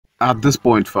at this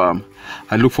point, fam,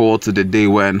 I look forward to the day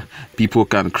when people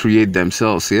can create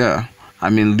themselves. Yeah, I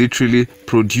mean, literally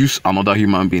produce another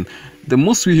human being. The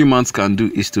most we humans can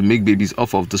do is to make babies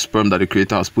off of the sperm that the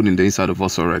creator has put in the inside of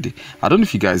us already. I don't know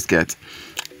if you guys get,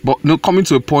 but no, coming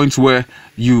to a point where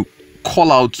you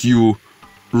call out, you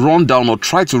run down or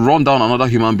try to run down another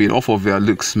human being off of their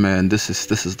looks, man, this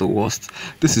is the worst.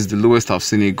 This is the lowest I've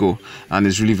seen it go, and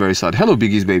it's really very sad. Hello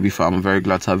Biggie's baby fam, I'm very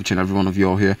glad to have each and every one of you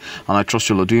all here, and I trust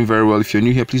you all are doing very well. If you're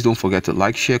new here, please don't forget to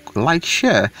like,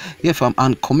 share, yeah fam,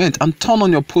 and comment, and turn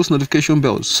on your post notification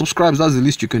bell. Subscribe, that's the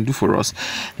least you can do for us.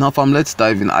 Now fam, let's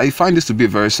dive in. I find this to be a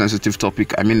very sensitive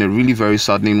topic. I mean, a really very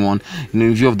saddening one,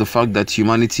 in view of the fact that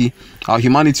our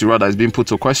humanity rather, is being put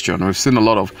to question. We've seen a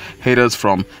lot of haters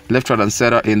from left, right and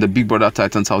center in the Big Brother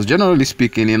Titans house. Generally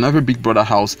speaking, in every Big Brother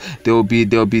house, there will be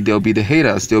the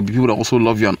haters. There will be people that also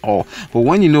love you and all. But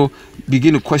when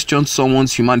begin to question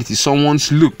someone's humanity,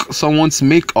 someone's look, someone's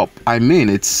makeup, I mean,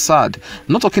 it's sad.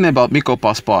 I'm not talking about makeup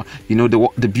as per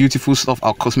the beautiful stuff,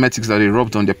 our cosmetics that they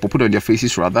rubbed on put on their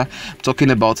faces rather. I'm talking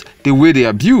about the way they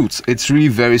are built. It's really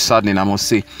very saddening, I must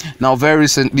say. Now, very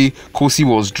recently, Khosi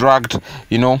was dragged,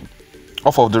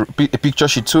 off of the picture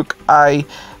she took. I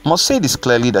must say this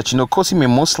clearly that Khosi may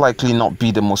most likely not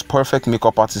be the most perfect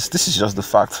makeup artist. This is just the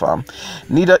fact, fam.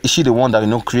 Neither is she the one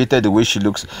that created the way she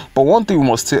looks. But one thing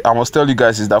I must tell you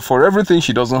guys is that for everything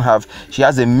she doesn't have, she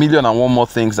has a million and one more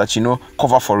things that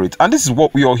cover for it. And this is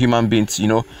what we all human beings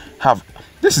have.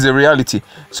 This is a reality.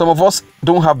 Some of us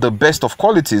don't have the best of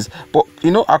qualities, but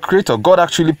our creator, God,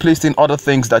 actually placed in other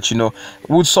things that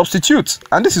would substitute.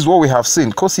 And this is what we have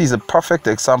seen. Khosi is a perfect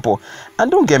example. And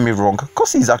don't get me wrong,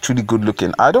 Khosi is actually good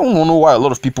looking. I don't know why a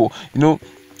lot of people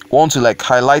want to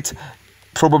highlight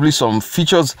probably some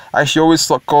features. She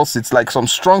always calls it like some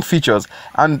strong features,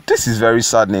 and this is very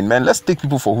saddening, man. Let's take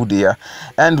people for who they are.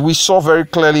 And we saw very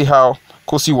clearly how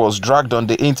Khosi was dragged on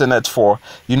the internet for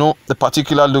the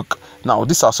particular look. Now,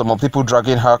 these are some of the people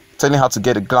dragging her, telling her to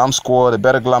get a glam squad, a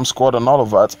better glam squad, and all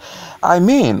of that. I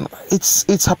mean,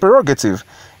 it's her prerogative.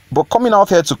 But coming out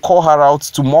here to call her out,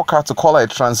 to mock her, to call her a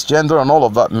transgender and all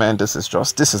of that, man, this is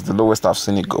the lowest I've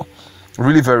seen it go.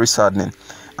 Really very saddening.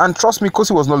 And trust me,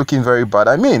 Khosi was not looking very bad.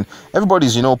 I mean,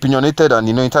 everybody's opinionated and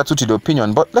entitled to the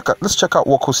opinion. But let's check out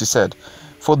what Khosi said.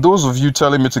 For those of you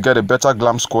telling me to get a better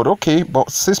glam squad, okay, but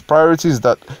sis priority is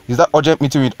that urgent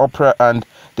meeting with Opera and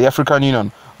the African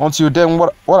Union. Until then,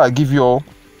 what I give you all,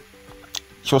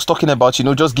 she was talking about,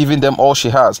 just giving them all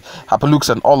she has, her looks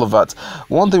and all of that.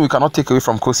 One thing we cannot take away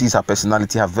from Khosi is her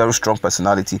personality, her very strong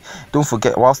personality. Don't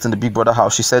forget, whilst in the Big Brother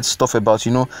house, she said stuff about,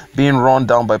 being run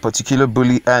down by a particular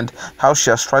bully, and how she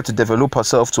has tried to develop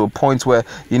herself to a point where,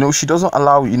 she doesn't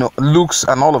allow, looks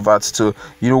and all of that to,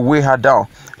 weigh her down.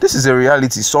 This is a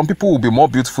reality. Some people will be more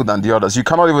beautiful than the others. You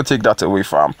cannot even take that away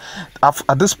from.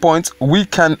 At this point,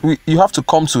 you have to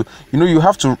come to, you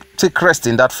have to take rest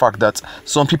in that fact that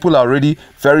some people are already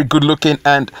very good looking,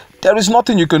 and there is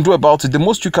nothing you can do about it. The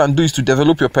most you can do is to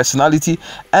develop your personality.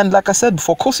 And like I said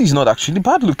before, Khosi is not actually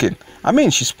bad looking. I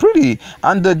mean, she's pretty.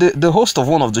 And the host of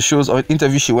one of the shows or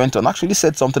interview she went on actually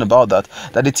said something about that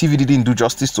the TV didn't do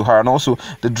justice to her, and also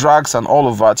the drags and all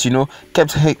of that,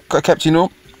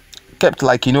 kept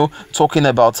talking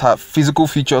about her physical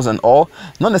features and all,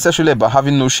 not necessarily about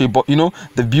having no shape, but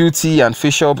the beauty and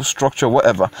facial structure,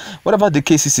 whatever the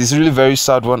case is really very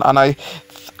sad one. And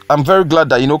I'm very glad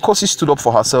that Khosi stood up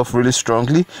for herself really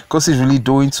strongly. Khosi is really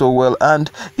doing so well. And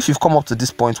if you've come up to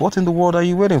this point, what in the world are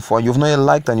you waiting for? You've not yet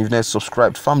liked and you've not yet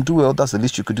subscribed, fam, do well. That's the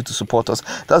least you could do to support us.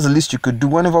 That's the least you could do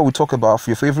whenever we talk about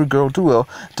your favorite girl. Do well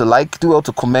to like, do well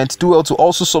to comment, do well to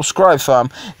also subscribe, fam.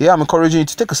 Yeah, I'm encouraging you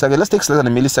to take a second. Let's take less than a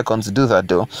millisecond to do that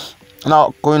though.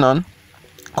 Now, going on,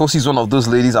 Khosi is one of those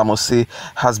ladies, I must say,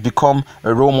 has become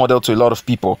a role model to a lot of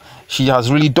people. She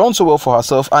has really done so well for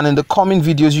herself, and in the coming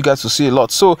videos you guys will see a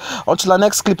lot. So until our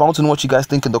next clip, I want to know what you guys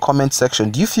think in the comment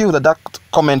section. Do you feel that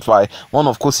comment by one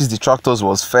of Khosi's detractors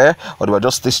was fair, or they were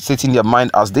just stating their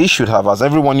mind as they should have, as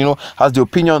everyone has the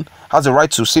opinion, has the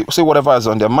right to say whatever is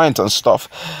on their mind and stuff?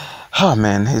 Ah,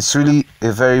 man, it's really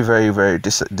a very, very, very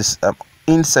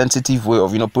insensitive way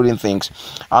of putting things,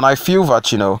 and I feel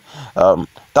that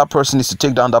that person needs to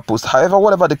take down that post. However,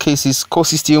 whatever the case is,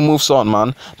 Khosi still moves on,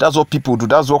 man. That's what people do,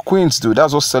 that's what queens do,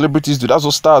 that's what celebrities do, that's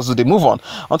what stars do. They move on.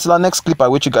 Until our next clip, I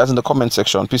wait you guys in the comment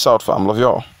section. Peace out, fam. Love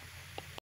y'all.